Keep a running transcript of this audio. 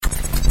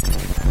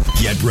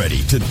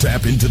ready to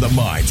tap into the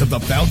minds of the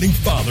founding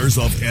fathers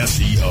of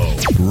SEO.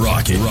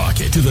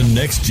 Rocket to the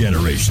next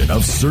generation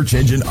of search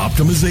engine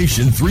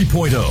optimization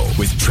 3.0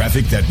 with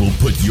traffic that will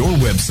put your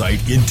website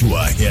into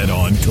a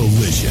head-on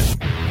collision.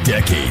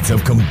 Decades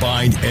of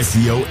combined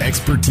SEO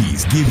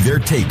expertise give their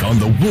take on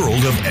the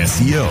world of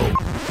SEO.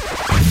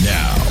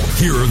 Now,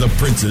 here are the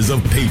princes of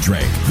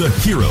PageRank, the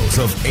heroes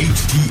of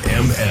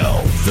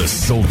HTML, the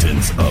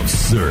sultans of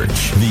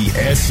search, the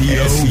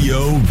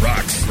SEO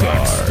rock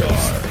stars.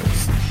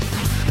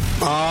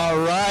 All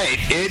right,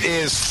 it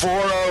is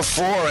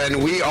 4:04,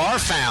 and we are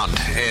found.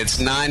 It's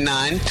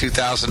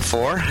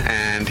 9/9/2004,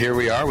 and here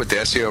we are with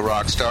the SEO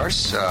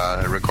Rockstars,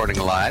 recording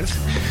live.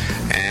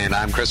 And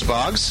I'm Chris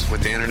Boggs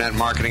with the Internet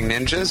Marketing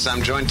Ninjas.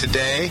 I'm joined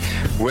today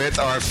with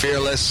our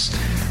fearless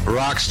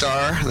rock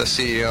star, the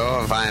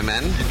CEO of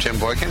IMN, Jim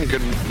Boykin.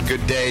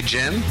 Good day,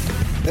 Jim.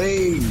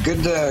 Hey,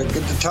 good to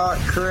talk,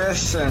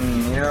 Chris,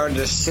 and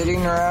just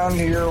sitting around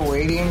here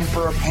waiting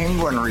for a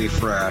Penguin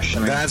refresh.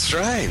 That's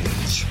right.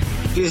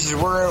 Jesus,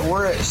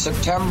 we're at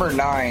September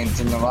 9th,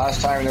 and the last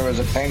time there was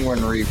a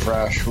Penguin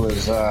refresh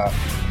was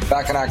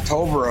back in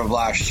October of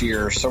last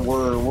year. So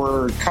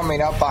we're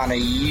coming up on a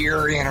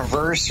year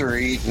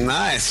anniversary.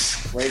 Nice.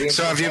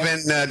 So have you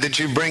been? Did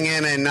you bring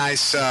in a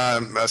nice a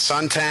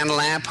suntan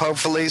lamp,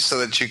 hopefully, so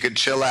that you could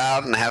chill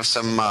out and have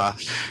some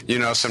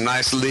some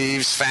nice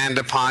leaves fanned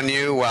upon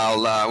you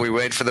while we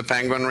wait for the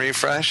Penguin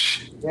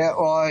refresh? Yeah.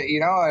 Well,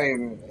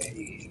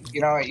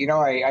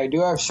 I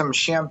do have some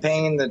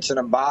champagne that's in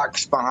a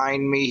box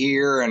behind me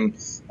here, and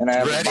I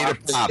have ready a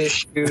box of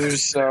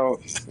tissues.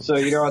 So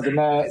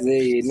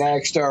the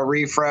next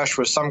refresh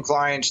with some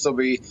clients, they'll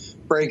be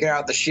breaking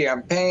out the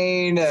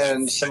champagne,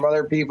 and some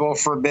other people,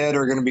 forbid,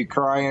 are going to be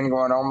crying,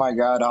 going, "Oh my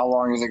God, how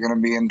long is it going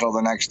to be until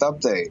the next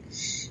update?"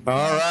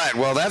 All right.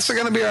 Well, that's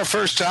going to be our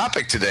first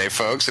topic today,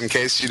 folks, in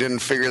case you didn't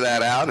figure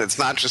that out. It's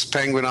not just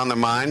Penguin on the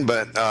mind,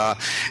 but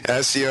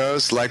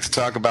SEOs like to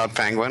talk about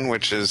Penguin,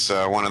 which is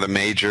one of the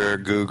major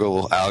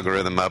Google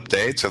algorithm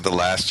updates of the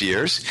last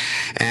years.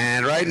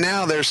 And right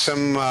now there's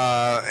some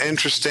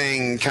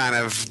interesting kind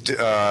of,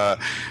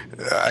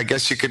 I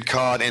guess you could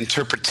call it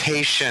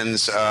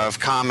interpretations of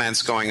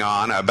comments going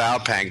on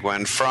about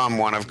Penguin from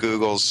one of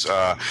Google's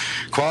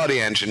quality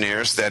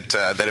engineers that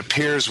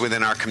appears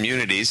within our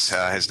communities.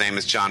 His name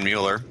is John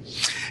Mueller.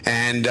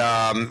 And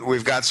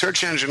we've got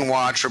Search Engine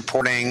Watch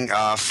reporting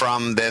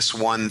from this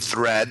one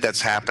thread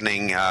that's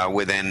happening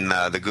within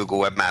the Google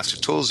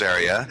Webmaster Tools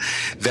area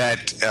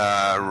that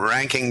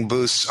ranking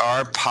boosts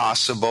are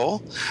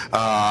possible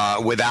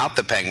without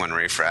the Penguin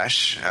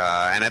refresh.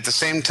 And at the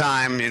same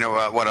time,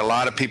 what a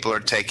lot of people are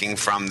taking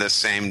from this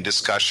same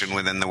discussion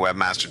within the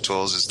Webmaster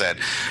Tools is that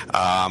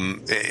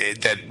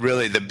that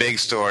really the big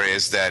story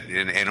is that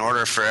in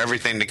order for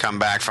everything to come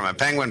back from a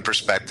Penguin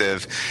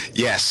perspective,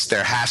 yes,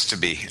 there has to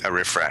be a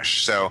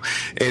refresh. So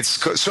it's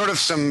sort of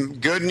some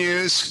good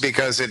news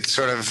because it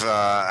sort of,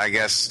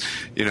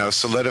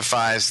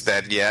 solidifies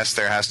that, yes,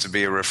 there has to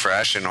be a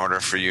refresh in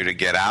order for you to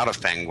get out of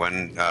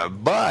Penguin.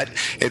 But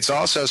it's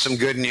also some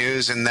good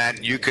news in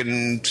that you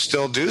can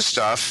still do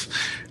stuff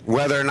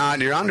whether or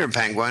not you're under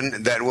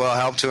Penguin that will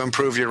help to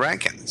improve your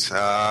rankings.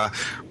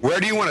 Where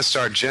do you want to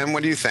start, Jim?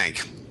 What do you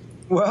think?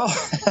 Well,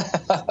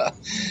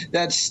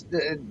 that's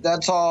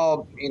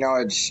all.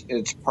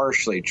 It's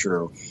partially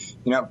true.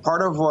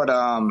 Part of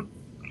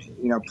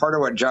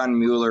what John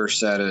Mueller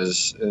said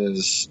is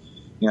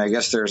I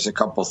guess there's a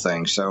couple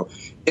things. So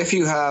if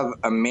you have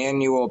a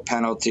manual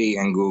penalty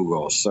in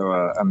Google, so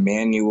a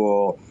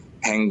manual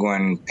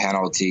Penguin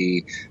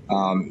penalty,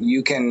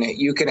 you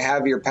can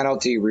have your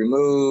penalty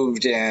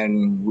removed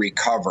and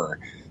recover.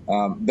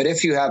 But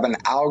if you have an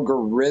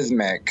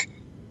algorithmic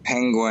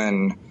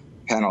Penguin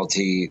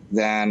penalty,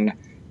 then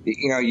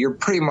you're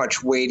pretty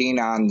much waiting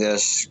on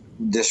this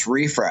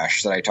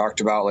refresh that I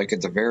talked about, like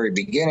at the very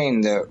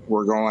beginning, that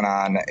we're going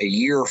on a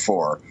year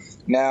for.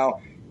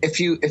 Now, if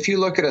you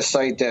look at a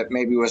site that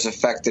maybe was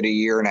affected a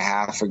year and a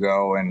half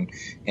ago, and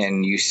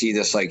you see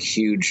this like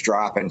huge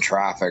drop in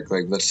traffic,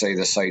 like let's say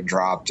the site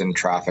dropped in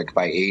traffic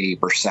by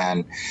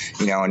 80%,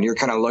 and you're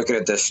kind of looking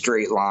at this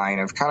straight line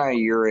of kind of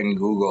you're in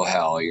Google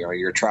hell.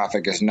 Your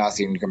traffic is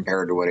nothing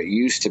compared to what it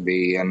used to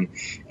be, and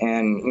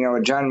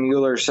John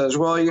Mueller says,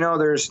 well,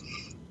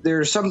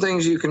 there's some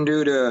things you can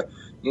do to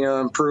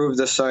improve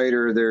the site,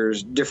 or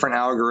there's different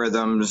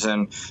algorithms,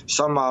 and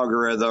some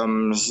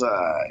algorithms,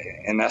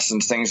 in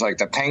essence, things like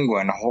the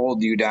Penguin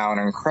hold you down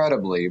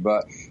incredibly,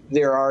 but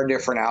there are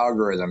different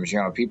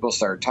algorithms. People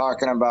start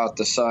talking about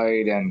the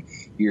site and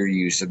your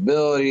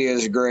usability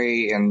is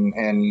great,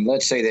 and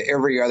let's say that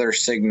every other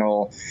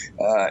signal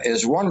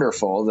is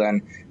wonderful.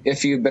 Then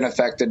if you've been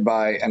affected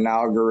by an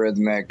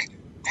algorithmic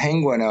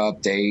Penguin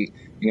update,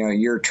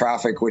 your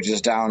traffic, which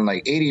is down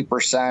like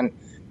 80%,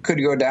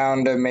 could go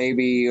down to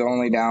maybe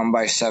only down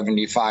by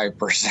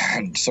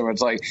 75%. So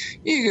it's like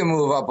you can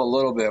move up a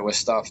little bit with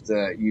stuff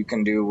that you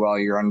can do while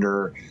you're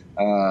under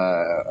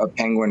a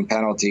Penguin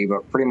penalty,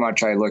 but pretty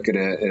much I look at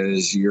it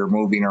as you're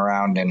moving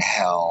around in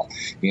hell.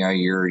 You know,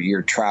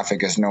 your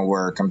traffic is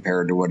nowhere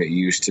compared to what it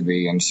used to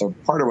be. And so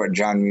part of what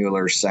John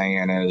Mueller's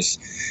saying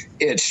is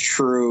it's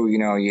true, you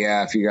know,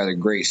 yeah, if you got a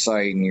great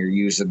site and your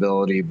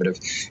usability, but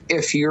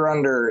if you're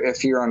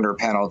under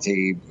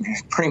penalty,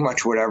 pretty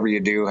much whatever you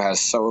do has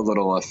so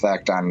little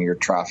effect on your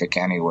traffic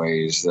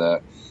anyways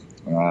that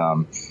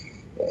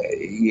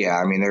yeah,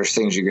 I mean, there's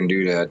things you can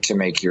do to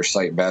make your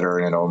site better,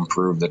 and it'll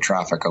improve the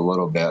traffic a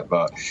little bit.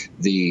 But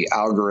the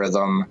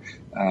algorithm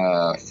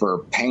for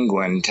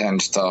Penguin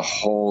tends to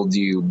hold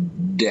you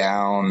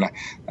down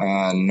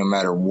no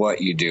matter what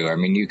you do. I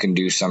mean, you can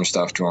do some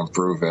stuff to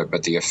improve it,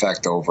 but the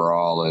effect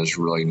overall is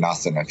really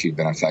nothing if you've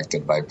been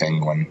affected by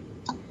Penguin.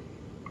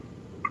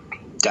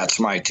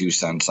 That's my 2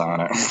 cents on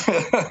it.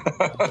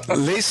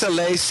 Lisa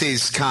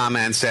Lacey's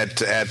comments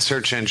at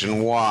Search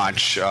Engine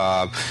Watch,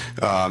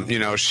 you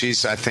know,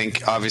 she's, I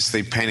think,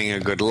 obviously painting a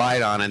good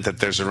light on it, that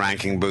there's a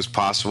ranking boost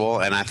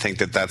possible, and I think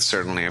that that's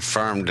certainly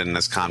affirmed in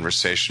this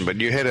conversation. But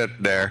you hit it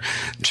there,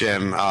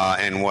 Jim,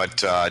 in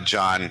what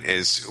John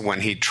is, when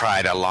he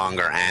tried a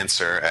longer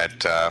answer at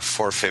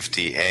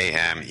 4:50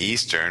 a.m.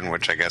 Eastern,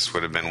 which I guess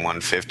would have been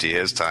 1:50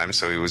 his time,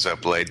 so he was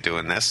up late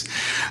doing this.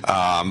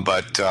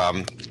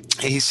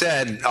 He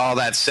said, all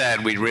that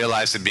said, we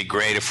realized it'd be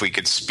great if we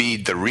could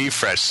speed the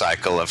refresh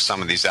cycle of some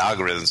of these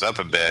algorithms up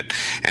a bit,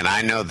 and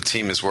I know the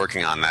team is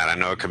working on that. I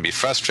know it can be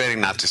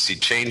frustrating not to see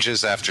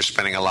changes after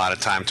spending a lot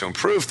of time to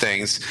improve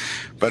things,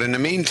 but in the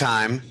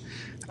meantime,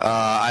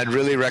 I'd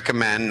really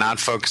recommend not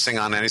focusing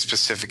on any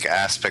specific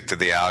aspect of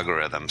the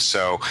algorithm.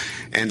 So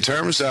in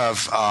terms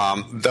of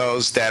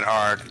those that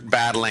are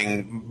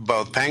battling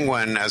both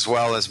Penguin as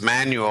well as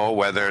manual,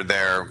 whether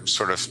they're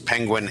sort of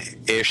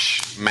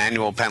Penguin-ish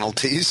manual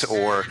penalties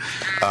or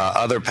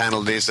other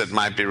penalties that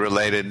might be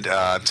related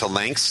to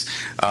links,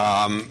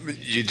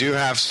 you do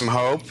have some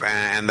hope,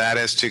 and that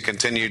is to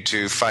continue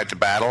to fight the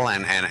battle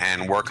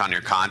and work on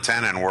your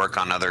content and work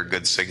on other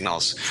good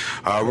signals.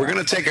 We're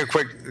going to take a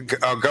quick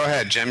go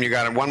ahead, Jim. You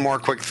got one more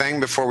quick thing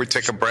before we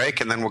take a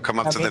break, and then we'll come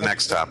up to the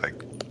next topic.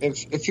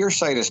 If your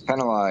site is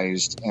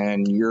penalized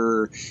and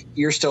you're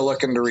still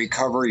looking to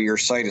recover your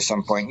site at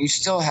some point, you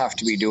still have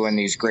to be doing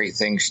these great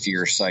things to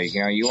your site.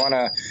 You know, you want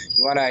to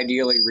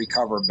ideally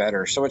recover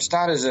better. So it's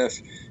not as if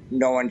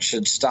no one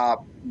should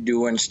stop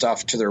doing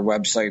stuff to their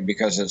website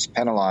because it's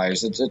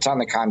penalized. It's on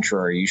the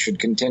contrary. You should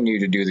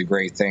continue to do the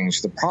great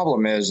things. The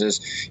problem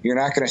is you're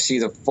not going to see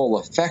the full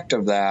effect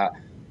of that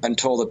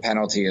until the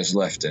penalty is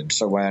lifted.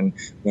 So when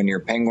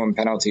your Penguin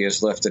penalty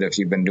is lifted, if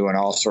you've been doing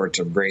all sorts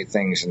of great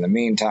things in the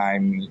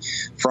meantime,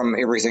 from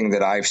everything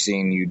that I've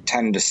seen, you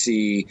tend to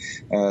see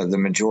the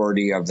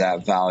majority of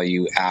that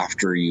value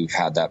after you've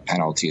had that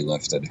penalty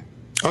lifted.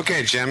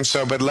 Okay, Jim,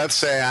 but let's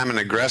say I'm an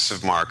aggressive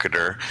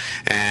marketer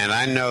and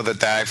I know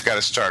that I've got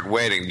to start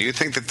waiting. Do you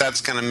think that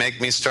that's going to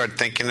make me start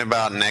thinking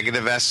about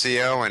negative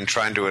SEO and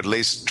trying to at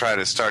least try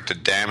to start to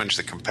damage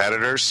the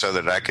competitors so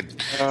that I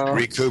could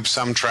recoup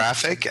some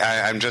traffic?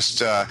 I'm just,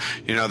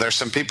 you know, there's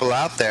some people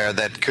out there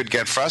that could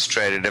get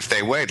frustrated if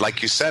they wait.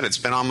 Like you said, it's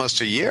been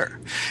almost a year.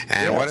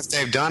 And what if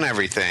they've done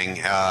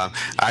everything?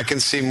 I can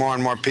see more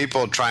and more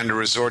people trying to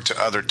resort to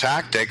other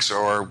tactics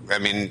or, I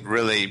mean,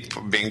 really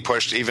being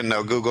pushed, even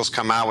though Google's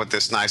come out with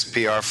this nice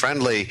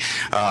PR-friendly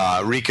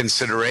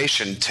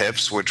reconsideration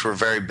tips, which were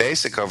very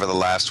basic over the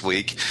last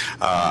week.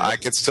 I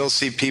could still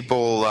see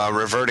people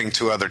reverting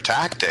to other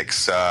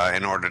tactics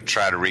in order to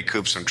try to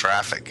recoup some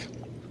traffic.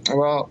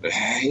 Well,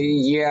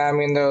 yeah, I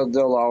mean,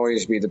 there'll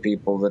always be the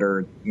people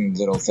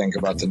that'll think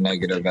about the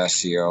negative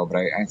SEO, but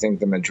I think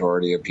the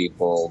majority of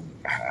people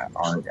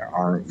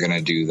aren't going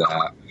to do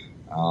that.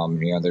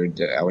 You know,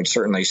 I would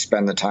certainly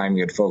spend the time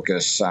you'd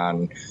focus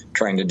on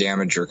trying to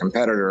damage your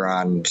competitor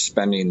on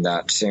spending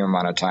that same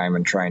amount of time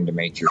and trying to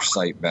make your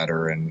site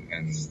better and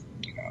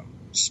you know,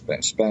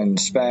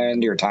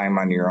 spend your time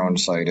on your own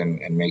site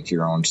and make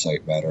your own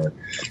site better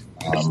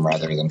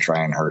rather than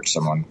try and hurt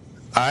someone.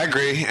 I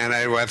agree, and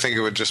I think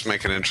it would just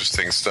make an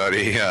interesting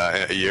study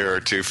a year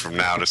or two from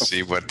now to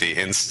see what the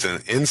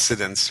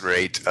incidence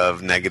rate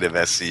of negative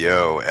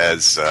SEO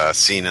as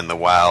seen in the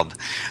wild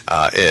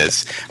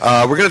is.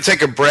 We're going to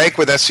take a break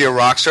with SEO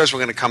Rockstars. We're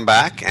going to come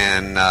back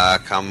and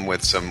come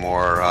with some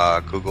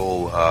more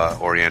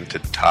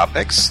Google-oriented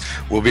topics.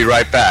 We'll be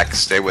right back.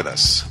 Stay with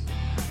us.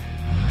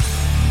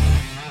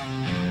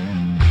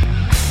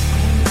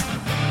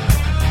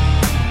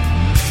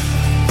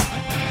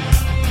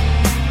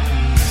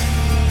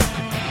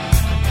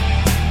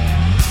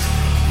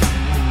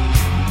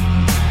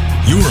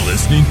 You're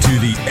listening to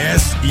the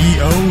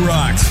SEO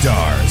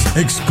Rockstars,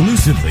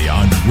 exclusively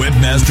on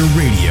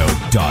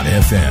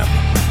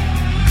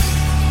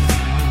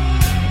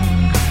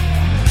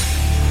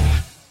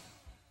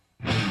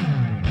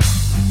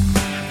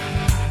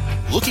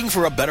Looking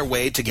for a better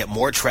way to get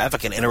more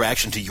traffic and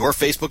interaction to your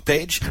Facebook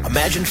page?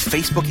 Imagine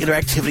Facebook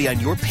interactivity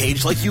on your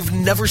page like you've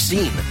never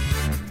seen.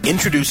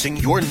 Introducing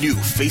your new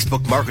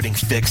Facebook marketing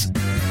fix,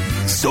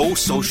 Zo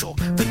Social,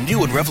 the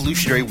new and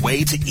revolutionary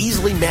way to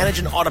easily manage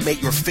and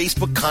automate your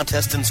Facebook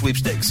contests and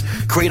sweepstakes.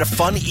 Create a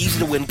fun,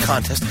 easy-to-win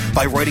contest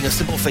by writing a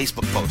simple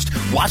Facebook post.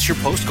 Watch your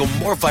post go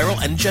more viral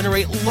and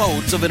generate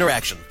loads of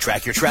interaction.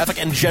 Track your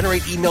traffic and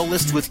generate email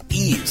lists with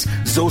ease.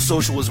 Zo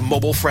Social is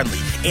mobile-friendly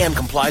and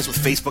complies with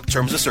Facebook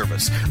Terms of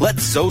Service.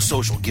 Let Zo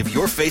Social give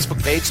your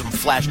Facebook page some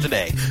flash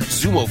today.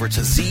 Zoom over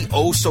to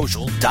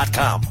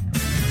zosocial.com.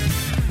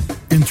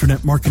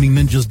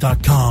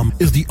 InternetMarketingNinjas.com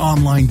is the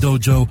online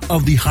dojo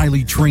of the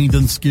highly trained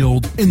and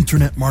skilled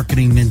Internet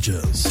Marketing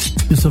Ninjas.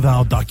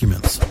 Disavow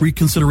documents,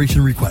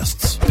 reconsideration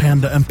requests,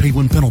 Panda and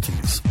Penguin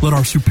penalties. Let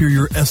our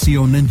superior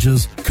SEO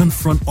ninjas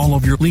confront all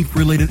of your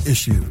link-related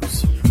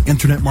issues. The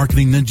Internet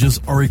Marketing Ninjas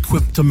are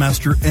equipped to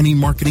master any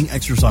marketing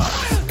exercise,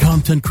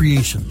 content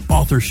creation,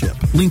 authorship,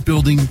 link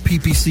building,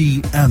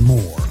 PPC, and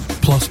more.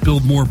 Plus,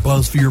 build more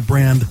buzz for your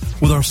brand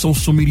with our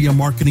social media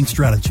marketing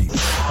strategy.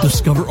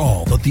 Discover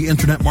all that the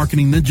Internet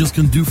Marketing Ninjas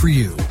can do for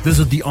you.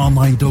 Visit the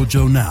online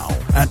dojo now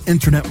at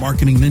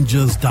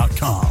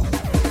InternetMarketingNinjas.com.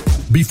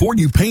 Before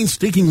you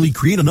painstakingly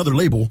create another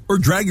label or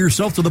drag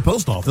yourself to the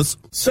post office,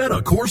 set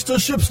a course to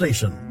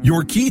ShipStation,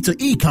 your key to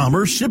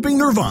e-commerce shipping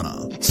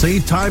nirvana.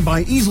 Save time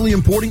by easily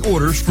importing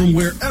orders from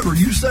wherever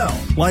you sell,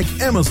 like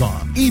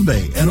Amazon,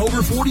 eBay, and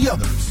over 40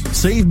 others.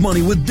 Save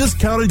money with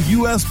discounted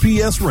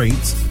USPS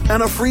rates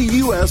and a free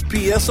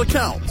USPS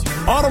account.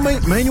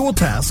 Automate manual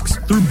tasks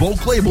through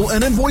bulk label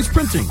and invoice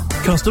printing,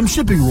 custom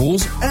shipping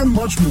rules, and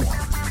much more.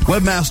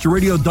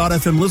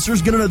 WebmasterRadio.fm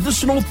listeners get an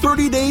additional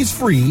 30 days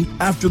free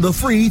after the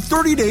free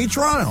 30-day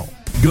trial.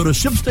 Go to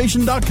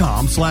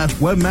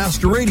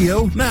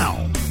ShipStation.com/WebmasterRadio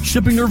now.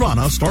 Shipping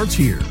Nirvana starts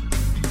here.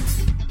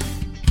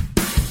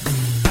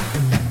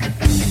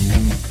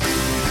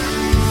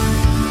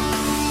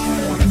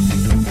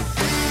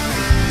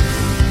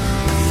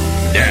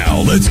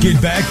 Now let's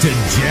get back to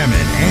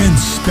jamming and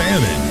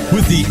spamming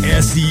with the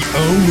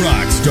SEO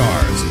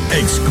Rockstars,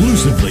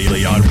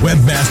 exclusively on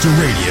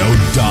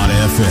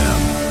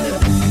WebmasterRadio.fm.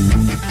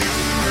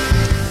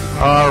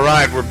 All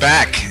right, we're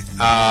back.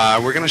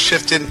 We're going to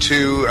shift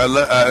into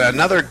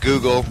another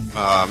Google,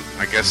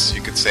 I guess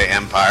you could say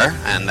empire,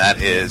 and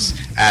that is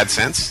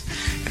AdSense,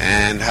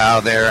 and how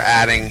they're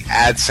adding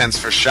AdSense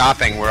for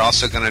shopping. We're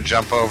also going to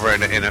jump over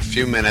in a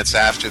few minutes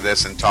after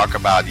this and talk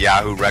about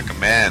Yahoo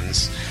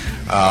Recommends,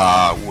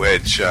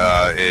 which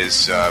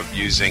is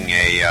using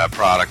a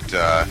product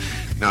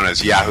known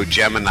as Yahoo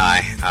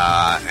Gemini,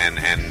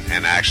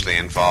 and actually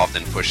involved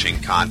in pushing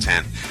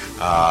content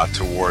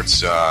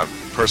towards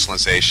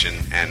personalization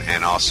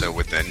and also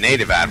with the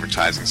native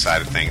advertising side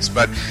of things.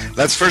 But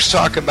let's first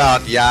talk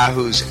about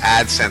Yahoo's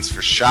AdSense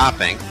for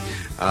shopping.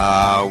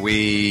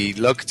 We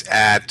looked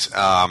at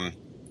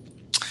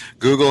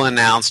Google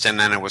announced, and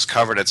then it was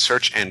covered at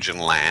Search Engine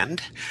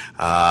Land,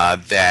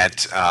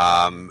 that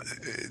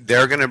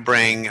they're going to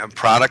bring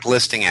product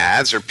listing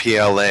ads, or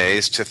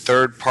PLAs, to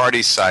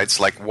third-party sites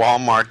like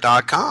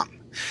Walmart.com.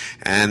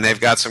 And they've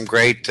got some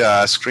great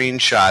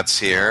screenshots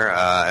here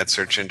at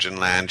Search Engine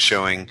Land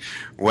showing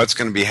what's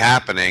going to be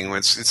happening.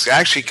 It's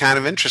actually kind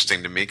of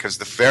interesting to me, because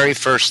the very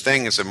first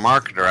thing as a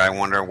marketer, I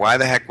wonder, why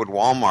the heck would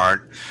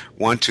Walmart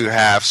want to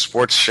have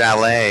Sports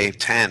Chalet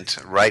tent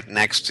right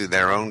next to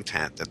their own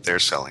tent that they're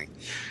selling?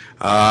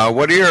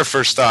 What are your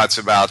first thoughts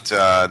about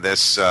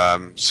this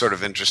sort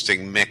of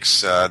interesting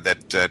mix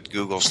that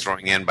Google's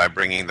throwing in by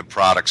bringing the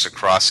products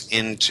across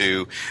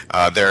into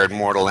their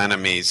mortal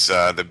enemies,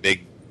 the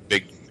big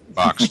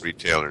box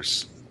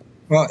retailers?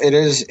 Well, it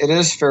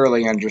is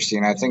fairly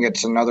interesting. I think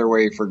it's another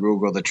way for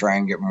Google to try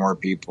and get more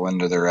people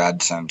into their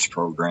AdSense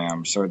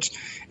program. So it's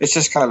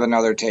just kind of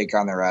another take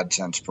on their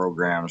AdSense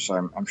program. So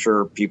I'm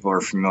sure people are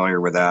familiar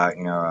with that.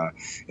 You know,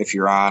 if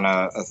you're on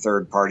a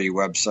third-party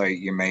website,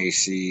 you may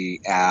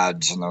see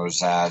ads, and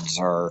those ads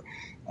are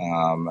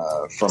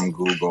from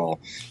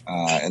Google,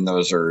 and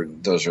those are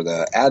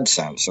the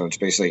AdSense. So it's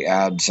basically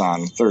ads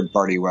on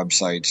third-party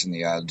websites, and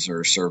the ads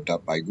are served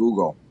up by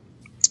Google.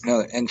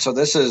 And so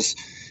this is,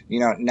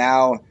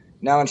 now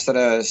instead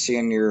of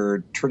seeing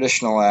your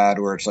traditional ad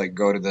where it's like,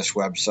 go to this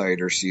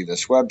website or see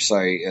this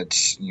website,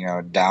 it's,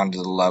 down to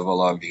the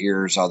level of,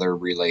 here's other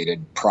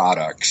related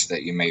products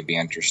that you may be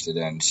interested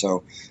in.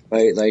 So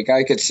like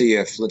I could see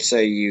if, let's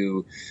say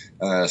you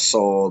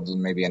sold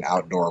maybe an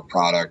outdoor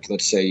product.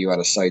 Let's say you had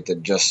a site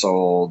that just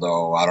sold,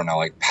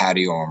 like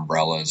patio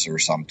umbrellas or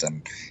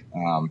something.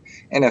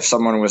 And if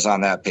someone was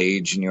on that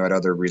page and you had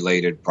other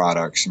related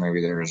products, maybe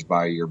there's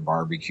buy your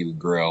barbecue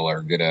grill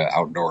or get an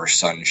outdoor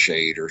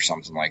sunshade or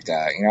something like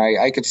that.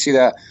 I could see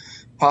that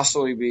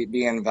possibly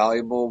being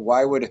valuable.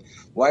 Why would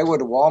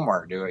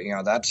Walmart do it?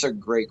 That's a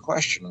great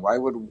question. Why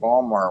would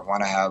Walmart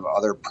want to have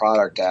other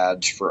product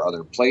ads for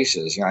other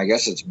places? I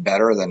guess it's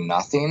better than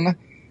nothing.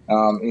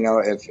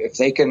 If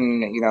they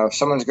can, if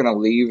someone's going to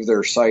leave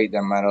their site,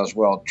 they might as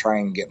well try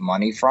and get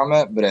money from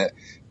it. But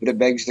it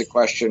begs the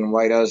question,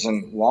 why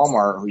doesn't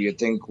Walmart, who you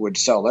think would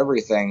sell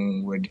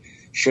everything,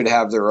 should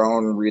have their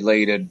own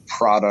related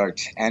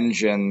product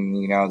engine,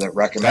 that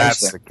recommends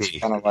That's things? the key.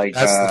 Kind of like,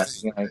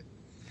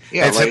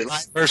 Yeah, it's a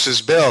buy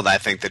versus build, I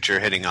think, that you're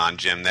hitting on,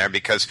 Jim, there,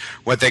 because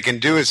what they can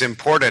do is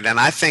import it. And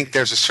I think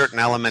there's a certain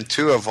element,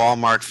 too, of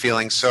Walmart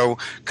feeling so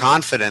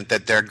confident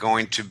that they're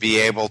going to be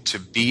able to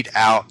beat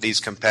out these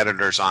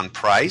competitors on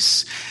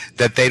price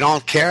that they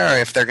don't care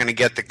if they're going to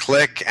get the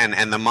click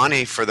and the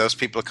money for those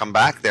people to come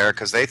back there,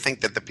 because they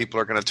think that the people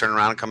are going to turn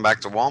around and come back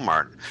to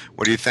Walmart.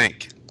 What do you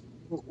think?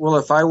 Well,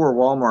 if I were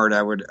Walmart,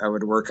 I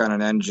would work on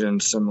an engine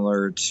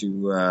similar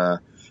to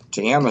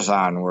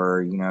Amazon,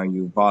 where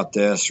you bought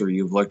this or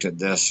you've looked at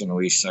this and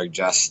we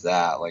suggest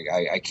that. Like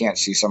I can't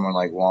see someone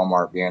like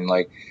Walmart being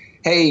like,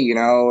 hey,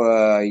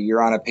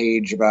 you're on a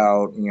page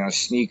about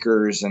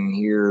sneakers and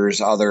here's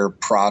other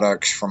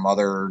products from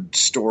other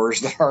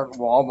stores that aren't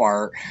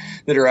Walmart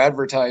that are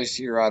advertised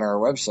here on our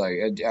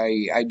website.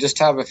 I just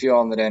have a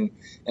feeling that in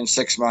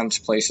 6 months,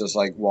 places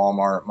like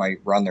Walmart might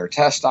run their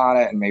test on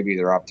it, and maybe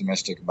they're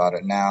optimistic about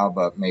it now,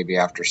 but maybe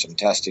after some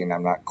testing,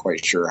 I'm not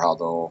quite sure how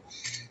they'll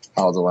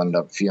end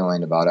up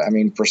feeling about it. I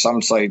mean, for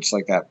some sites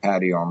like that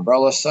patio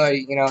umbrella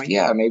site,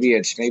 maybe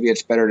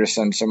it's better to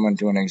send someone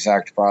to an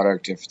exact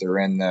product if they're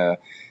in the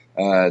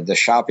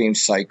shopping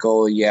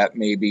cycle, yet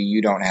maybe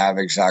you don't have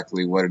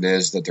exactly what it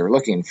is that they're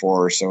looking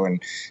for. So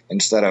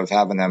instead of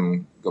having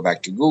them go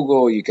back to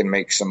Google, you can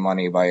make some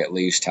money by at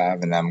least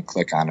having them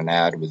click on an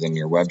ad within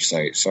your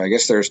website. So I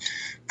guess there's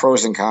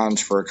pros and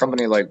cons for a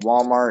company like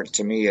Walmart.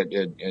 To me,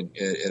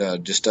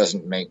 it just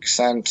doesn't make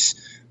sense.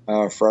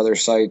 For other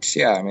sites,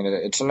 yeah, I mean,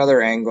 it's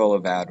another angle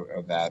of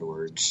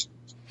AdWords.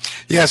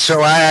 Yeah,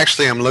 so I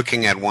actually am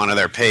looking at one of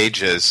their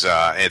pages.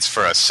 It's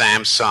for a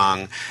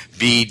Samsung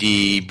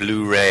BD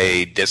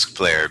Blu-ray disc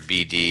player,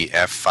 BD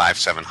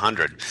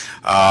F5700,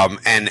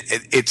 and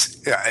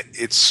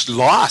it's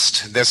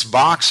lost. This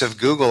box of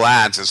Google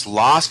Ads is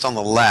lost on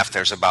the left.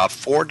 There's about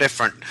 4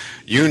 different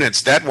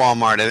units that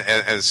Walmart,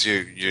 as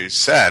you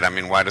said. I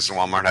mean, why doesn't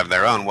Walmart have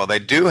their own? Well, they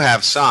do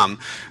have some.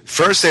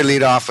 First, they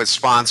lead off with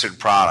sponsored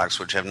products,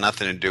 which have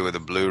nothing to do with a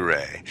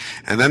Blu-ray,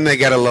 and then they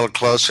get a little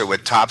closer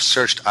with top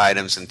searched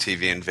items in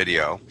TV and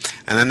video,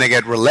 and then they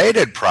get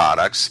related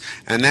products,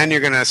 and then you're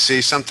going to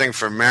see something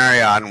for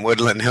Marriott in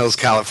Woodland Hills,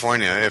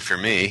 California, if you're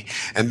me,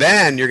 and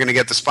then you're going to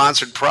get the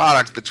sponsored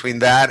product between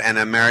that and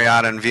a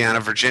Marriott in Vienna,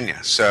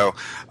 Virginia. So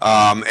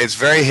it's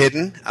very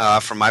hidden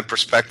from my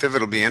perspective.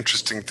 It'll be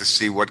interesting to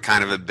see what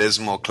kind of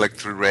abysmal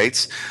click-through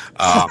rates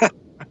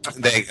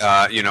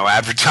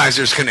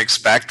advertisers can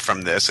expect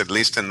from this, at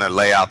least in the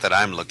layout that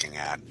I'm looking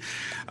at.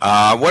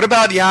 What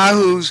about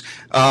Yahoo's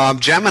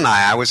Gemini?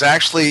 I was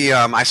actually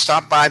I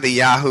stopped by the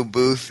Yahoo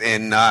booth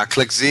in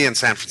ClickZ in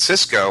San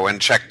Francisco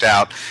and checked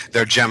out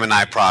their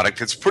Gemini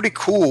product. It's pretty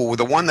cool.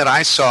 The one that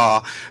I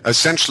saw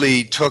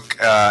essentially took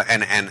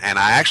and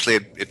I actually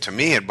to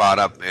me it brought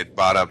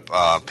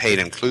up paid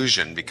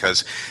inclusion,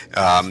 because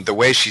the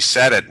way she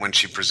said it when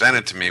she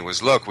presented to me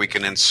was, look, we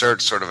can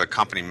insert sort of a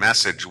company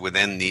message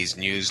within these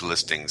news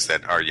listings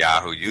that our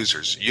Yahoo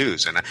users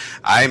use, and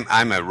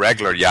I'm a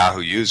regular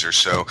Yahoo user,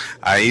 so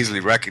I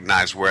easily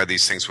recognize where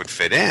these things would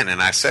fit in.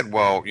 And I said,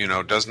 well,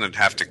 doesn't it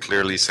have to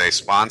clearly say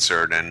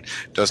sponsored, and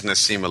doesn't it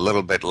seem a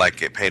little bit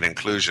like a paid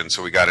inclusion?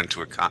 So we got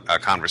into a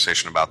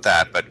conversation about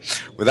that. But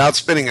without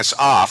spinning us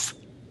off,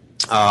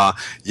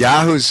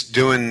 Yahoo's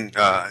doing,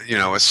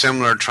 a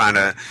similar, trying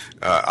to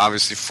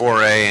obviously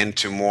foray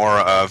into more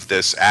of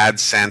this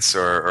AdSense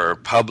or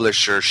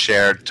publisher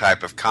shared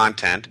type of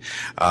content,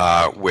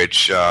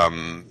 which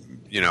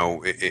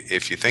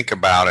if you think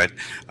about it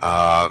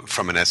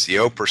from an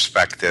SEO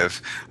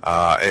perspective,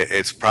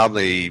 it's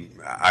probably,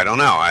 I don't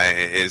know,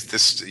 is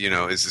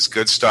this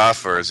good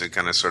stuff, or is it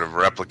going to sort of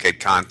replicate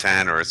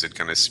content, or is it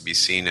going to be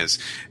seen as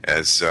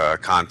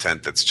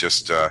content that's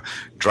just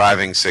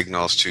driving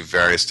signals to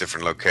various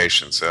different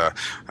locations?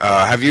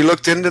 Have you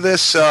looked into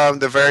this,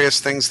 the various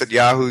things that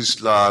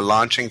Yahoo's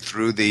launching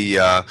through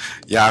the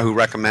Yahoo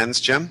Recommends,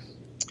 Jim?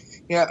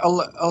 Yeah,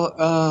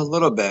 a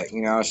little bit,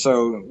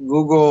 So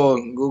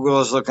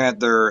Google is looking at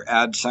their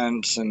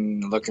AdSense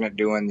and looking at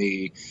doing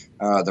the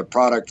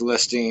product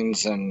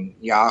listings, and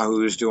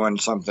Yahoo's doing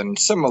something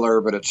similar,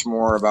 but it's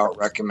more about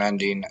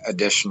recommending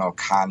additional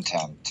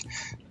content.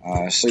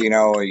 So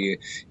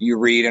you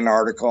read an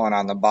article, and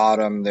on the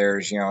bottom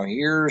there's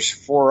here's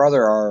 4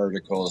 other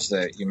articles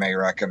that you may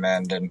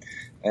recommend, and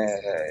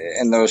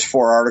those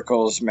 4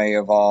 articles may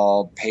have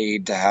all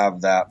paid to have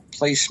that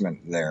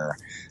placement there.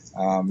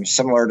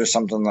 Similar to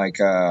something like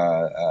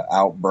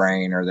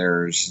Outbrain, or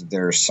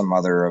there's some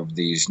other of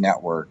these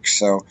networks.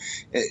 So,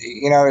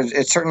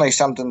 it's certainly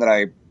something that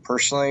I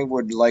personally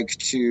would like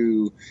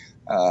to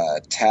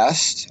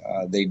test.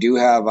 They do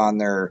have on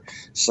their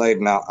site,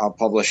 and I'll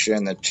publish it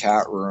in the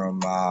chat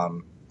room.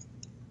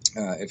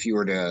 If you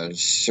were to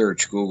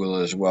search Google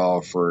as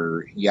well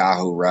for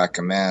Yahoo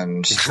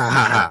Recommends,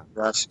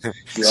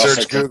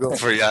 search Google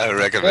for Yahoo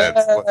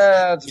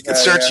Recommends. You could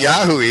search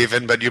Yahoo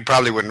even, but you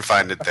probably wouldn't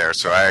find it there.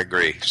 So I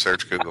agree.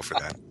 Search Google for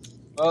that.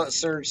 Well,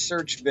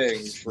 search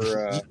Bing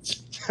for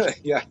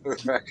Yahoo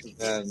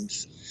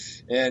Recommends,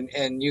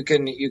 and you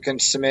can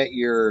submit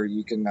your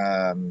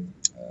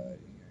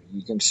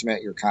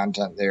submit your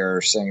content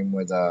there. Same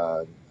with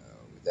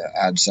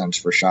AdSense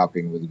for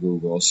shopping with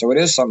Google. So it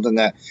is something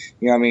that,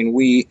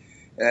 we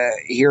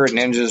here at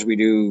Ninjas, we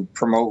do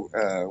promote,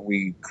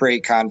 we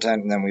create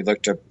content and then we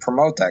look to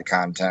promote that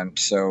content.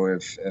 So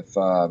if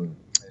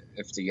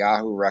the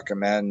Yahoo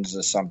recommends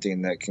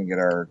something that can get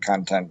our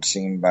content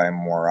seen by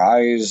more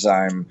eyes,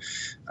 I'm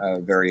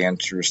very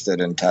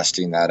interested in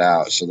testing that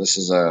out. So this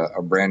is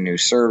a brand new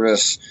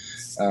service.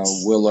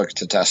 We'll look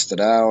to test it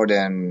out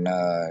and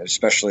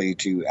especially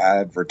to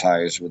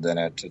advertise within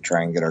it to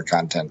try and get our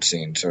content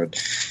seen. So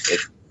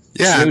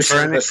new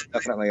service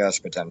definitely has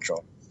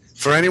potential.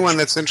 For anyone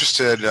that's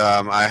interested,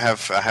 I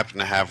happen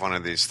to have one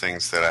of these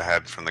things that I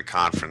had from the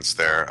conference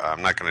there.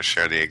 I'm not going to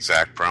share the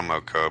exact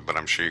promo code, but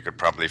I'm sure you could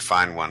probably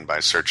find one by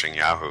searching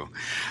Yahoo.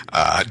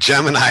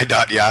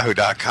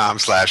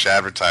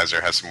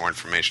 Gemini.yahoo.com/advertiser has some more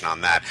information on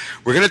that.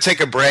 We're going to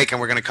take a break,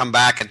 and we're going to come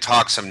back and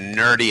talk some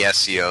nerdy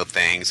SEO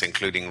things,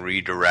 including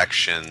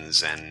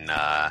redirections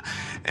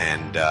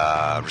and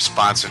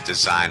responsive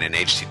design and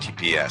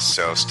HTTPS.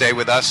 So stay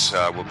with us.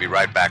 We'll be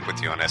right back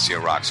with you on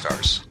SEO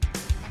Rockstars.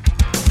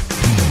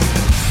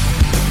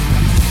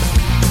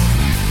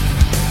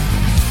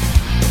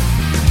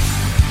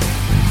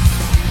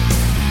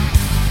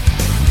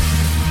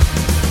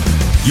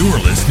 You're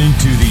listening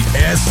to the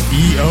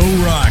SEO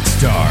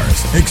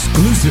Rockstars,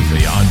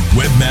 exclusively on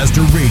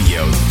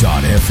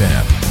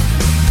WebmasterRadio.fm.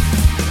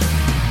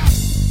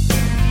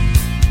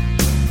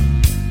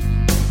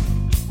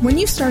 When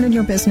you started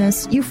your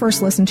business, you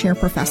first listened to your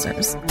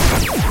professors.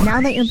 Now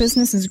that your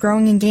business is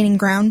growing and gaining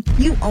ground,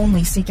 you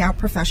only seek out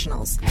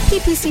professionals.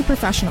 PPC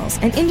Professionals,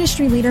 an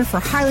industry leader for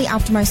highly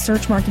optimized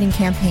search marketing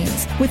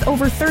campaigns with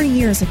over 30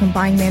 years of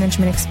combined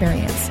management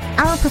experience.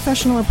 Our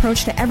professional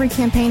approach to every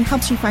campaign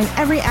helps you find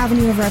every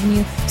avenue of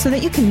revenue so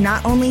that you can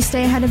not only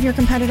stay ahead of your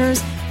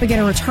competitors, but get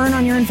a return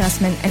on your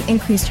investment and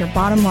increase your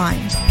bottom line.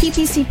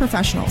 PPC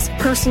Professionals,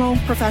 personal,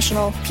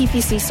 professional,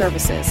 PPC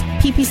services,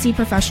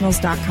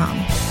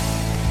 ppcprofessionals.com.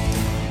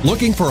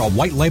 Looking for a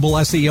white label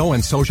SEO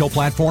and social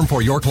platform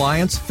for your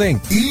clients?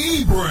 Think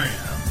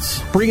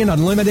eBrands. Free and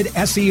unlimited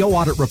SEO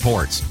audit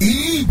reports.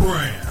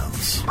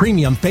 eBrands.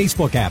 Premium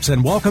Facebook apps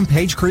and welcome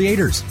page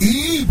creators.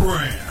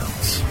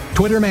 eBrands.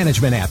 Twitter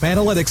management app,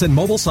 analytics, and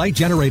mobile site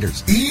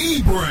generators.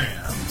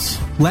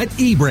 eBrands. Let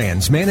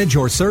eBrands manage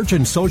your search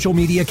and social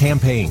media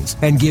campaigns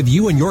and give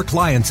you and your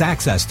clients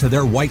access to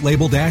their white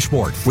label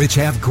dashboard, which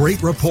have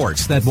great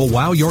reports that will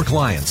wow your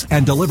clients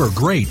and deliver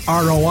great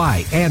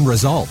ROI and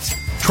results.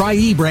 Try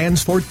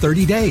eBrands for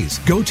 30 days.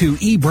 Go to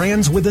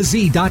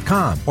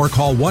eBrandsWithAZ.com or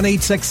call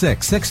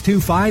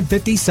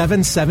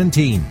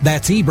 1-866-625-5717.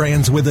 That's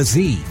eBrands with a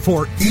Z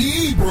for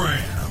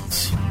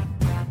eBrands.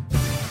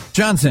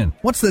 Johnson,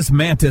 what's this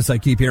Mantis I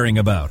keep hearing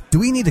about? Do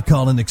we need to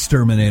call an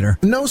exterminator?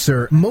 No,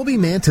 sir. Moby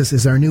Mantis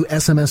is our new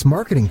SMS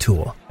marketing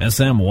tool.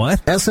 SM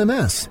what?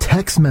 SMS,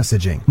 text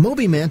messaging.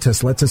 Moby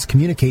Mantis lets us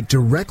communicate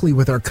directly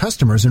with our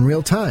customers in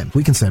real time.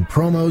 We can send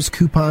promos,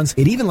 coupons.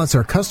 It even lets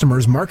our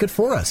customers market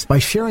for us by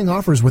sharing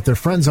offers with their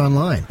friends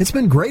online. It's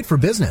been great for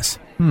business.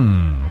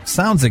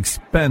 Sounds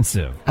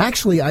expensive.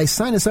 Actually, I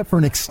signed us up for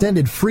an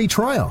extended free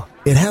trial.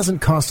 It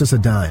hasn't cost us a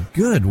dime.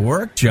 Good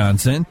work,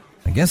 Johnson.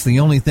 I guess the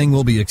only thing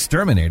we'll be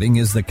exterminating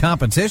is the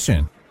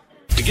competition.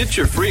 To get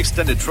your free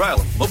extended trial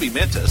of Moby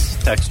Mantis,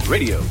 text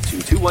radio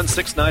to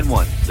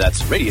 21691.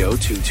 That's radio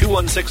to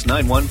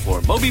 21691 for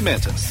Moby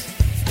Mantis.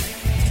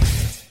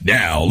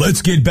 Now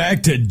let's get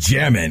back to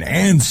jamming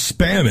and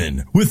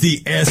spamming with the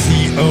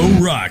SEO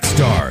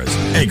Rockstars,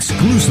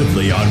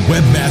 exclusively on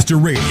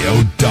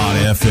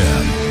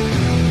WebmasterRadio.fm.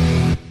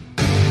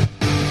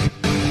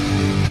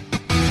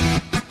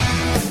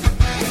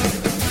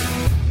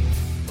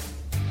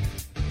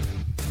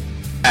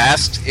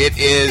 It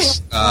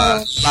is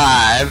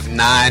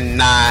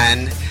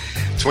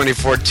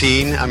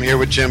 5/9/2014. I'm here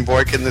with Jim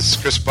Boykin. This is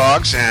Chris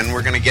Boggs, and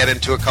we're going to get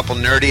into a couple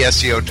nerdy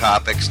SEO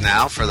topics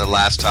now for the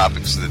last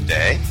topics of the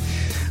day.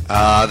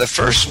 The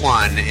first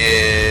one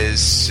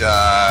is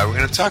we're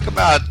going to talk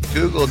about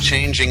Google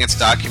changing its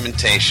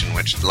documentation,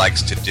 which it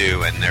likes to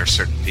do, and there are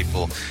certain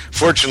people,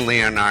 fortunately,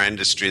 in our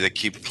industry that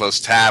keep close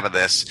tab of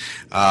this,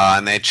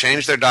 and they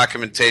changed their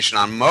documentation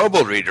on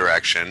mobile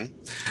redirection,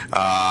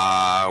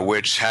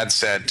 which had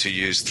said to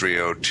use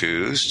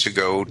 302s to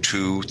go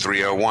to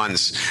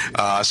 301s.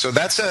 So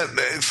that's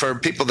for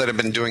people that have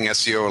been doing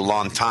SEO a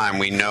long time,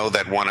 we know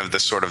that one of the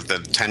sort of the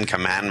 10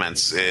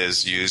 commandments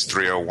is use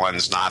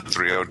 301s, not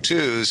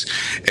 302s,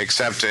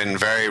 except in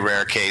very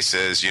rare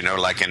cases,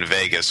 like in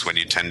Vegas when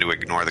you tend to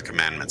ignore the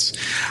commandments.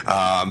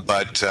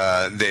 But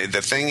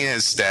the thing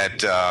is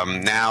that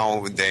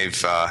now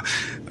they've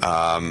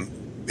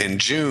in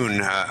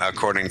June,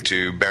 according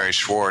to Barry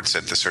Schwartz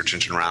at the Search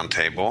Engine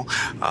Roundtable,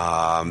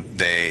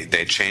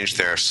 they changed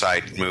their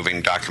site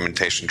moving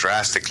documentation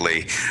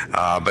drastically,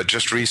 but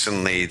just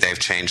recently they've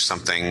changed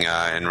something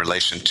in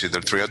relation to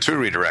the 302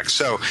 redirect.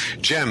 So,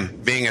 Jim,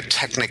 being a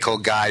technical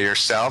guy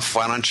yourself,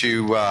 why don't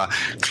you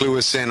clue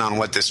us in on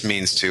what this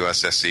means to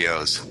us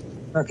SEOs?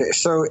 Okay,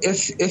 so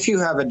if you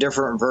have a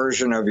different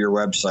version of your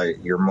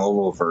website, your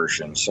mobile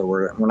version, so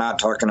we're not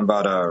talking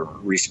about a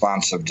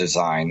responsive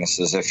design. This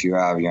is if you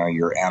have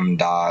your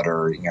M.dot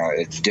or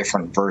a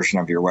different version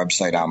of your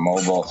website on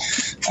mobile.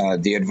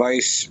 The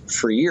advice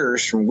for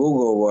years from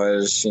Google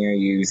was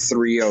you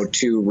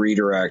 302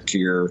 redirect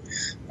your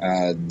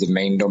the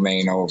main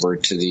domain over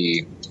to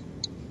the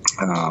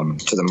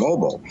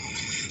mobile.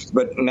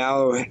 But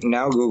now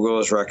Google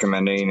is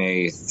recommending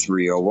a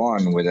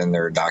 301 within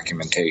their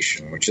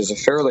documentation, which is a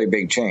fairly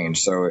big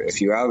change. So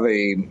if you have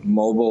a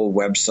mobile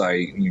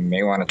website, you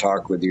may want to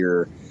talk with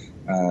your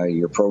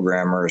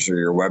programmers or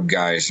your web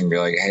guys and be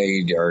like,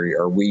 hey,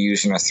 are we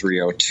using a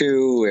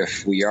 302?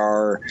 If we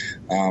are,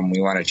 we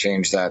want to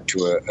change that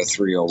to a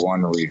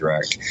 301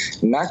 redirect.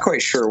 I'm not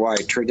quite sure why.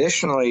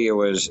 Traditionally, it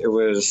was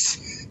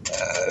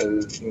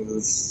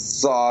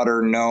thought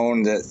or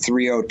known that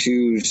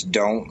 302s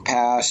don't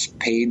pass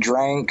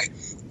PageRank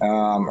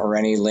or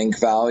any link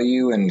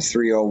value, and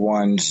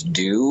 301s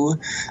do.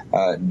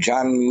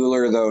 John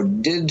Mueller, though,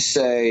 did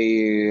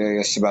say, I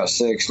guess about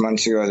 6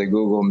 months ago, that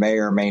Google may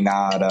or may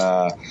not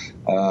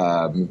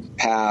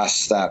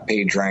pass that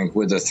PageRank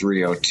with a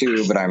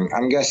 302, but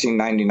I'm guessing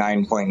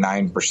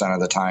 99.9%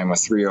 of the time a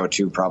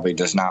 302 probably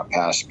does not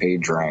pass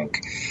PageRank.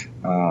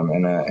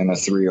 And a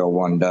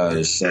 301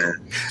 does. So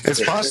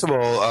it's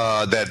possible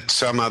that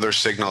some other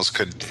signals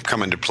could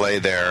come into play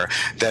there.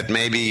 That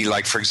maybe,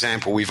 like for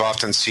example, we've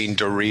often seen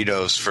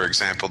Doritos, for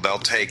example, they'll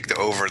take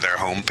over their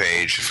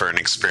homepage for an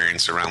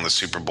experience around the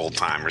Super Bowl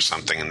time or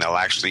something, and they'll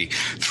actually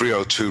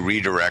 302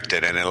 redirect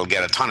it, and it'll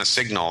get a ton of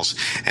signals.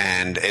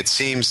 And it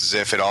seems as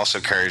if it also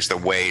carries the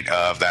weight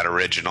of that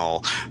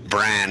original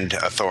brand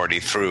authority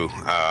through.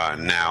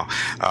 Now,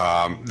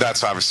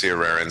 that's obviously a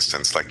rare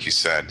instance, like you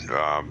said,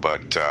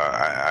 but.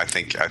 I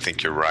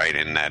think you're right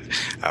in that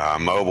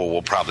mobile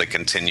will probably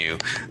continue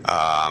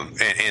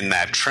in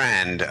that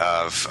trend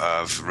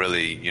of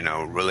really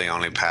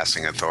only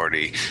passing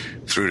authority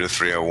through to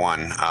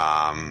 301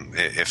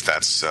 if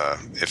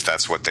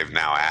that's what they've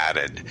now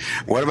added.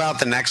 What about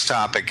the next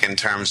topic in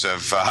terms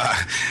of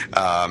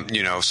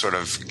sort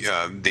of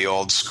the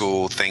old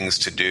school things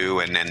to do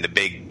and then the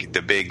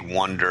big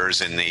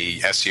wonders in the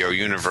SEO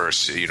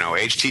universe?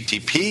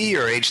 HTTP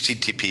or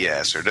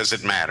HTTPS, or does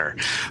it matter?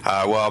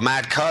 Well,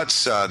 Matt Cutts,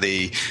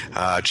 the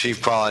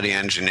chief quality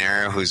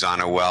engineer who's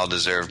on a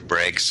well-deserved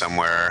break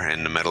somewhere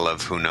in the middle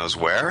of who knows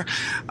where,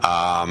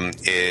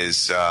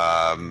 is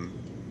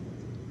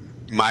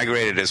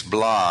migrated his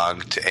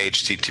blog to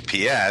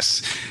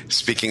HTTPS,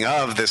 speaking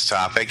of this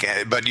topic,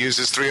 but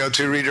uses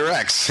 302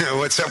 redirects.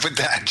 What's up with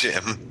that,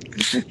 Jim?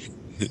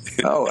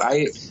 Oh,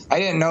 I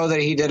didn't know that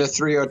he did a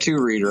 302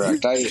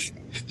 redirect.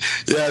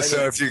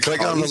 So if you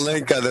click on the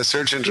link, the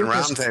Search Engine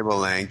Roundtable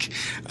link,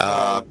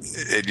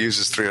 it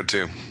uses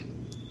 302.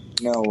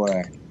 No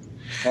way.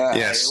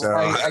 Yes.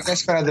 I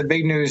guess kind of the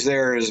big news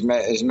there is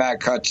Matt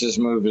Cutts has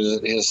moved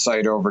his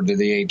site over to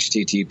the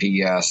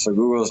HTTPS. So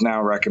Google's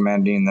now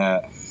recommending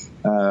that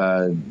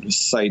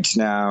sites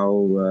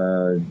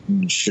now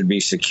should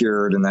be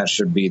secured, and that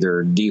should be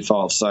their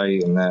default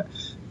site, and that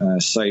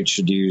sites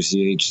should use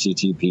the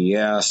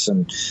HTTPS.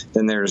 And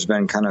then there's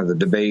been kind of the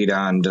debate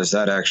on, does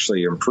that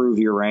actually improve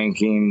your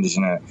rankings?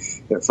 And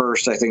at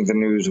first, I think the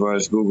news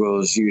was Google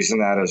is using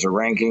that as a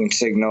ranking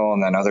signal,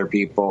 and then other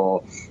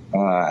people,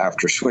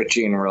 after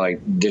switching,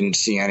 didn't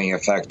see any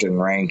effect in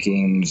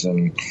rankings.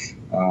 And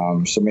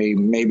so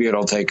maybe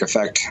it'll take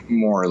effect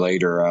more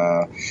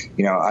later.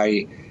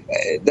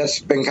 That's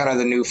been kind of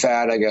the new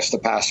fad, I guess, the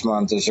past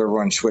month, is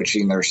everyone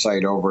switching their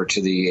site over to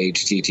the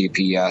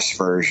HTTPS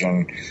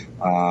version.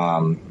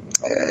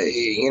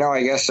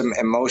 I guess in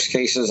most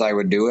cases I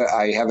would do it.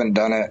 I haven't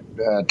done it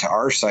to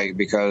our site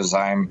because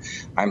I'm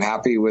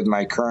happy with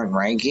my current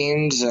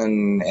rankings,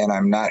 and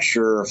I'm not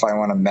sure if I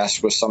want to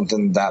mess with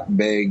something that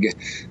big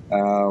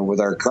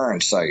with our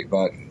current site.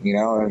 But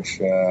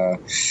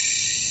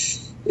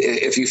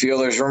if you feel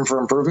there's room for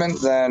improvement,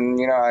 then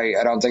I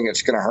don't think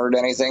it's going to hurt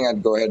anything.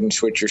 I'd go ahead and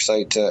switch your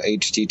site to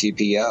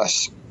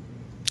HTTPS.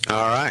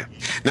 All right.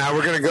 Now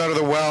we're going to go to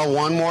the well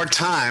one more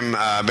time.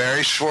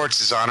 Barry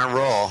Schwartz is on a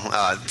roll.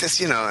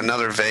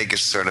 Another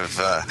Vegas sort of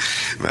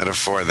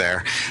metaphor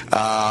there.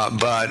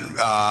 But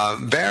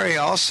Barry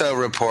also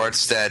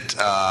reports that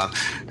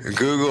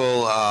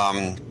Google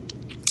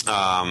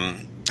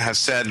has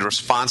said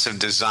responsive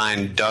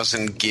design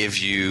doesn't give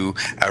you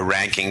a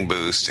ranking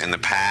boost in the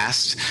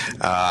past,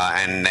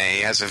 and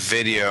he has a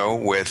video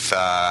with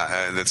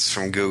that's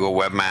from Google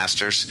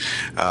Webmasters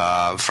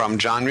from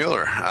John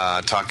Mueller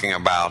talking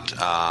about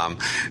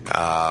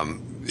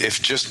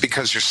if just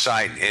because your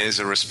site is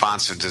a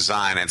responsive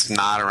design, it's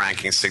not a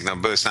ranking signal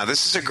boost. Now,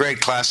 this is a great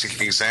classic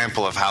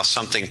example of how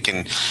something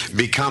can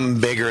become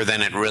bigger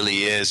than it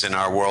really is in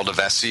our world of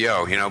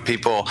SEO.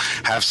 People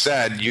have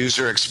said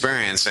user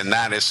experience, and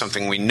that is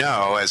something we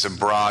know as a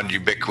broad,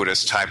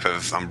 ubiquitous type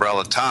of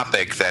umbrella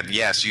topic, that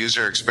yes,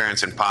 user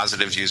experience and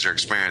positive user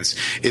experience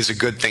is a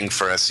good thing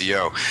for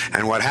SEO.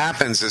 And what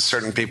happens is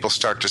certain people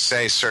start to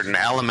say certain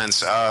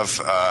elements of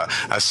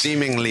a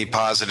seemingly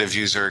positive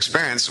user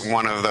experience,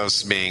 one of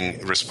those being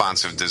being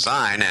responsive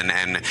design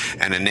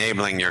and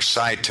enabling your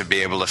site to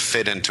be able to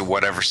fit into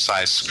whatever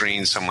size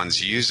screen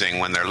someone's using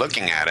when they're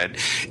looking at it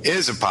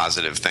is a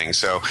positive thing.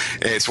 So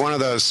it's one of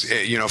those,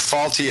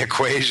 faulty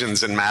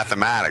equations in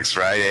mathematics,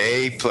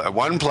 right?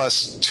 1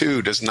 +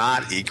 2 does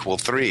not equal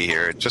 3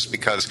 here. Just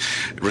because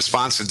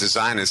responsive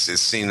design is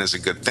seen as a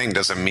good thing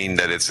doesn't mean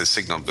that it's a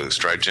signal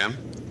boost, right, Jim?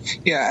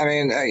 Yeah, I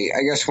mean,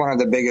 I guess one of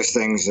the biggest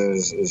things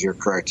is you're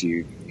correct.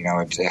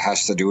 It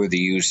has to do with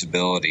the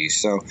usability.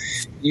 So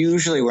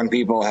usually when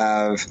people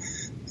have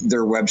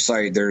their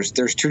website,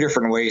 there's two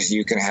different ways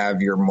you can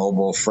have your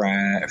mobile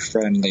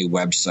friendly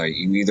website.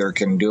 You either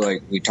can do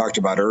like we talked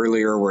about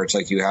earlier, where it's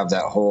like you have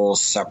that whole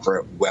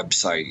separate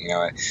website.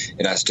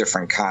 It has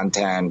different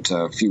content,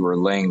 fewer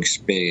links,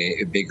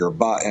 bigger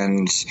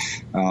buttons,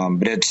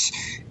 but it's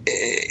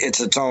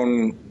its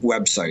own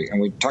website, and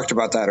we talked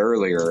about that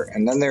earlier.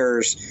 And then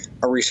there's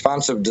a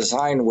responsive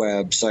design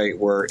website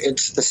where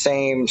it's the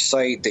same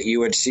site that you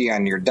would see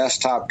on your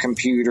desktop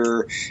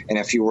computer, and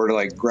if you were to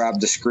like grab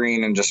the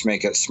screen and just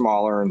make it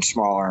smaller and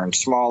smaller and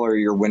smaller,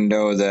 your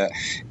window, the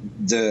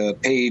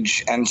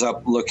page ends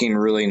up looking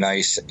really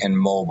nice and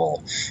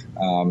mobile.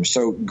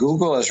 So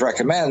Google has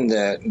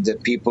recommended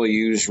that people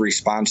use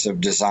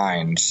responsive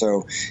design.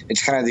 So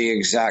it's kind of the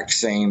exact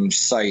same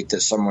site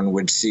that someone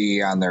would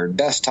see on their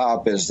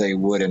desktop as they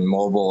would in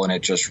mobile, and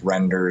it just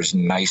renders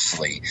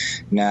nicely.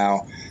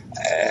 Now,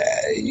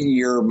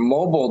 your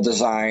mobile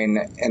design,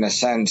 in a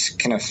sense,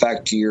 can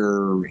affect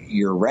your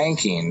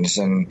rankings.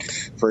 And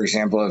for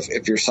example,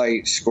 if your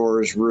site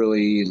scores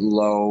really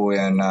low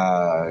in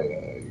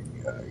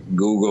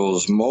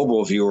Google's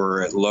mobile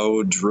viewer, it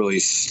loads really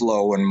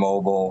slow in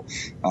mobile.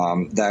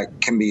 That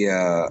can be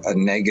a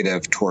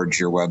negative towards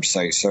your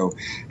website. So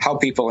how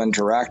people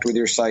interact with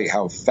your site,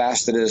 how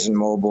fast it is in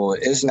mobile,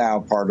 is now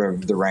part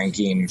of the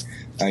ranking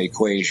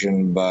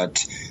equation.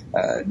 But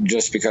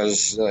just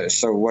because,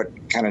 so what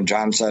kind of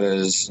John said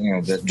is,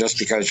 that just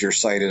because your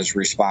site is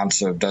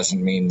responsive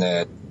doesn't mean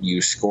that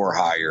you score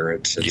higher.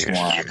 It's more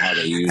on how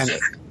they use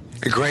it.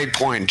 Great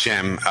point,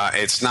 Jim.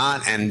 It's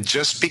not, and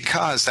just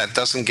because that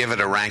doesn't give it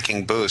a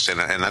ranking boost, and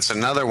that's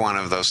another one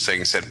of those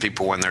things that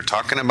people, when they're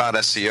talking about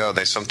SEO,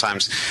 they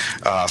sometimes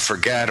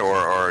forget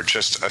or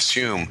just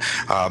assume.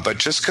 But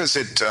just because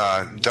it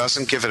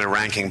doesn't give it a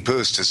ranking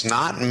boost does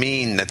not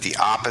mean that the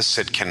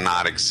opposite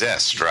cannot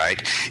exist,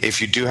 right?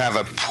 If you do have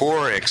a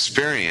poor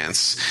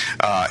experience,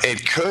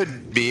 it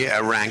could be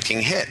a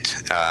ranking hit.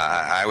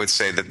 I would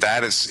say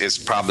that is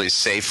probably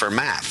safer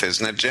math,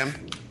 isn't it,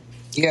 Jim?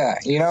 Yeah,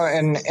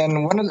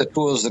 and one of the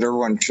tools that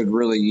everyone should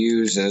really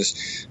use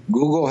is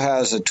Google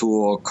has a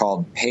tool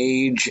called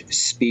Page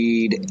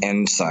Speed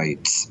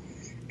Insights.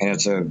 And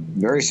it's a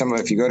very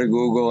similar, if you go to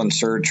Google and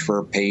search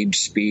for Page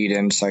Speed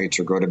Insights,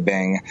 or go to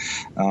Bing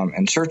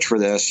and search for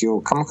this,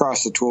 you'll come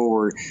across the tool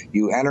where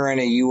you enter in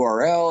a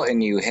URL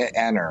and you hit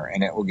enter,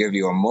 and it will give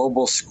you a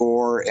mobile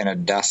score and a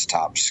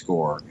desktop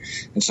score.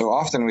 And so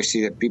often we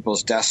see that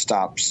people's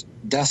desktop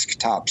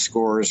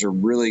scores are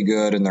really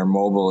good and their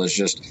mobile is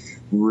just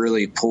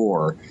really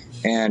poor.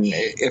 And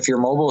if your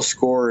mobile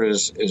score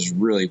is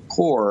really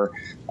poor,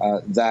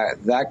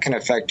 that can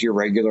affect your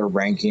regular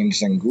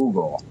rankings in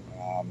Google.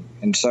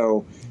 And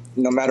so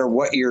no matter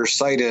what your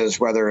site is,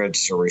 whether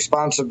it's a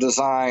responsive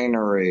design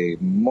or a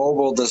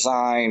mobile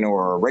design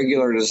or a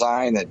regular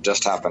design that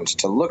just happens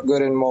to look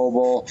good in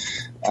mobile,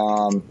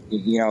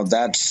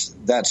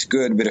 that's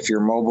good. But if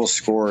your mobile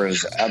score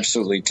is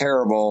absolutely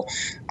terrible,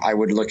 I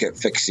would look at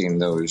fixing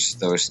those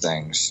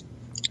things.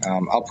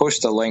 I'll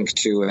post a link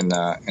to in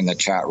the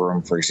chat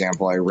room. For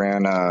example, I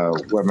ran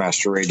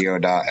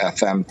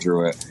webmasterradio.fm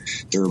through it.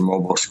 Their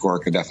mobile score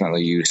could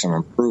definitely use some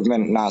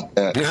improvement. Not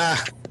that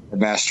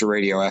Master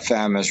Radio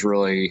FM is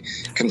really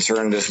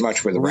concerned as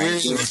much with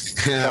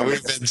rankings. Yeah,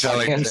 we've been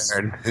telling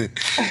Darren.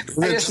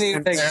 I just need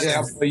an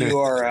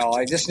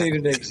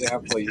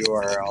example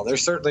URL.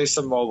 There's certainly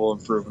some mobile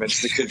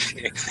improvements that could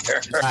be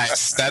there.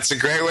 Nice. That's a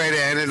great way to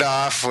end it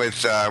off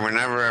with we're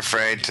never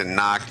afraid to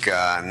knock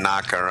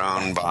our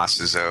own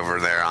bosses over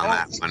there on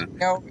that one.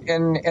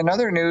 In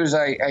other news,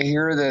 I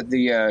hear that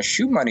the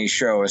Shoe Money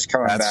show is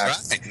coming back.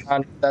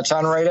 Right. That's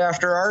on right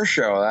after our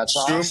show. That's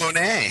awesome. Shoe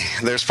Money.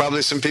 There's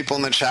probably some people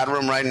in the chat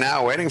room right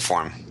now waiting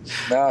for him.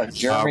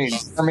 Jeremy,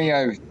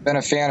 I've been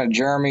a fan of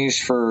Jeremy's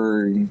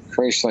for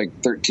like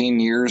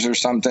 13 years or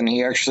something.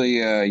 He actually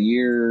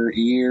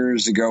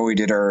years ago we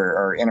did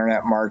our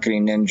Internet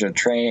Marketing Ninja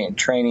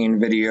training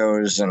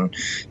videos, and I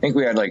think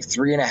we had like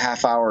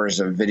 3.5 hours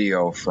of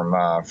video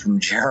from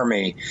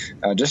Jeremy.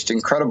 Just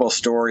incredible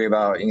story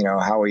about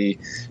how he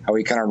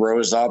kind of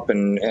rose up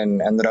and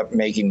ended up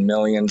making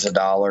millions of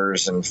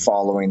dollars and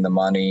following the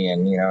money,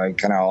 and it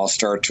kind of all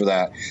starts with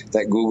that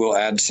Google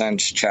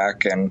AdSense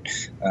check, and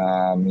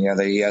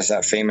He has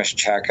that famous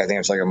check. I think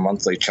it's like a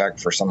monthly check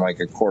for something like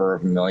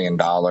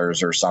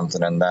 $250,000 or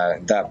something. And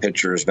that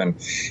pitcher has been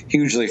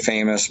hugely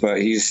famous,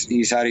 but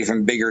he's had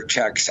even bigger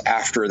checks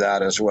after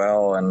that as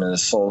well, and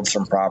has sold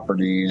some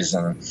properties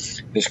and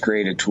has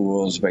created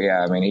tools. But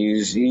yeah, I mean,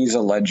 he's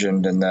a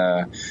legend in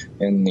the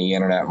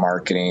internet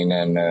marketing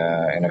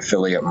and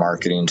affiliate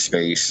marketing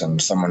space,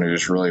 and someone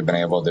who's really been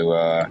able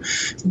to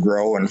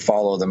grow and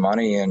follow the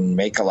money and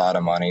make a lot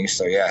of money.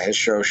 So yeah, his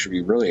show should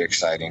be really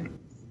exciting.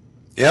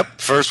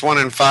 Yep, first one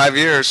in 5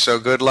 years. So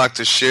good luck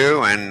to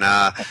Shu, and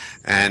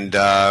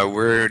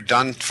we're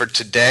done for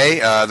today.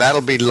 That'll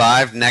be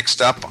live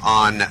next up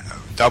on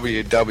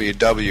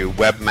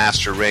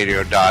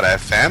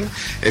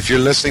www.webmasterradio.fm. If you're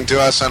listening to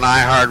us on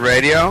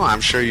iHeartRadio, I'm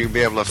sure you'll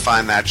be able to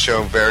find that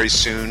show very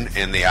soon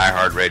in the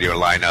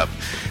iHeartRadio lineup.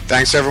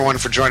 Thanks everyone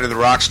for joining the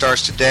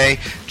Rockstars today.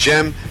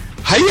 Jim,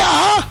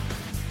 hiya!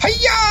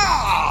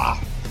 Hiya!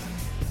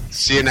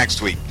 See you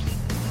next week.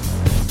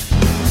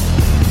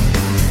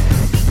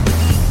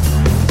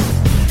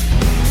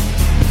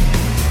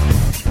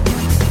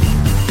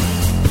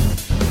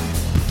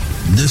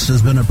 This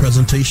has been a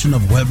presentation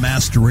of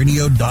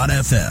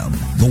WebmasterRadio.fm,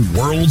 the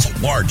world's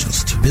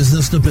largest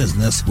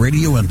business-to-business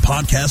radio and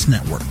podcast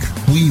network.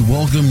 We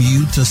welcome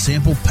you to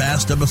sample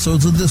past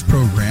episodes of this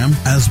program,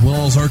 as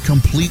well as our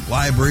complete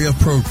library of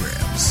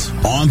programs,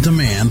 on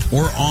demand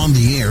or on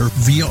the air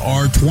via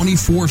our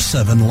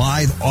 24/7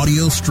 live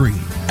audio stream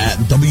at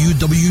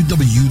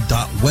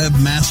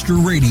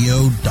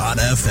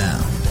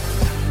www.webmasterradio.fm.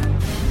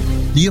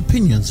 The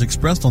opinions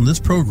expressed on this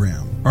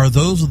program are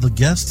those of the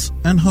guests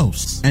and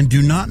hosts and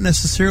do not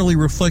necessarily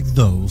reflect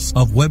those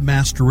of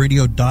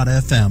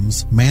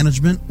WebmasterRadio.fm's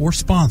management or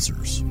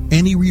sponsors.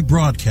 Any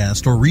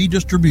rebroadcast or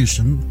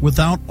redistribution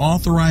without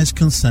authorized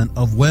consent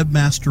of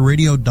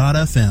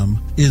WebmasterRadio.fm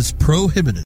is prohibited.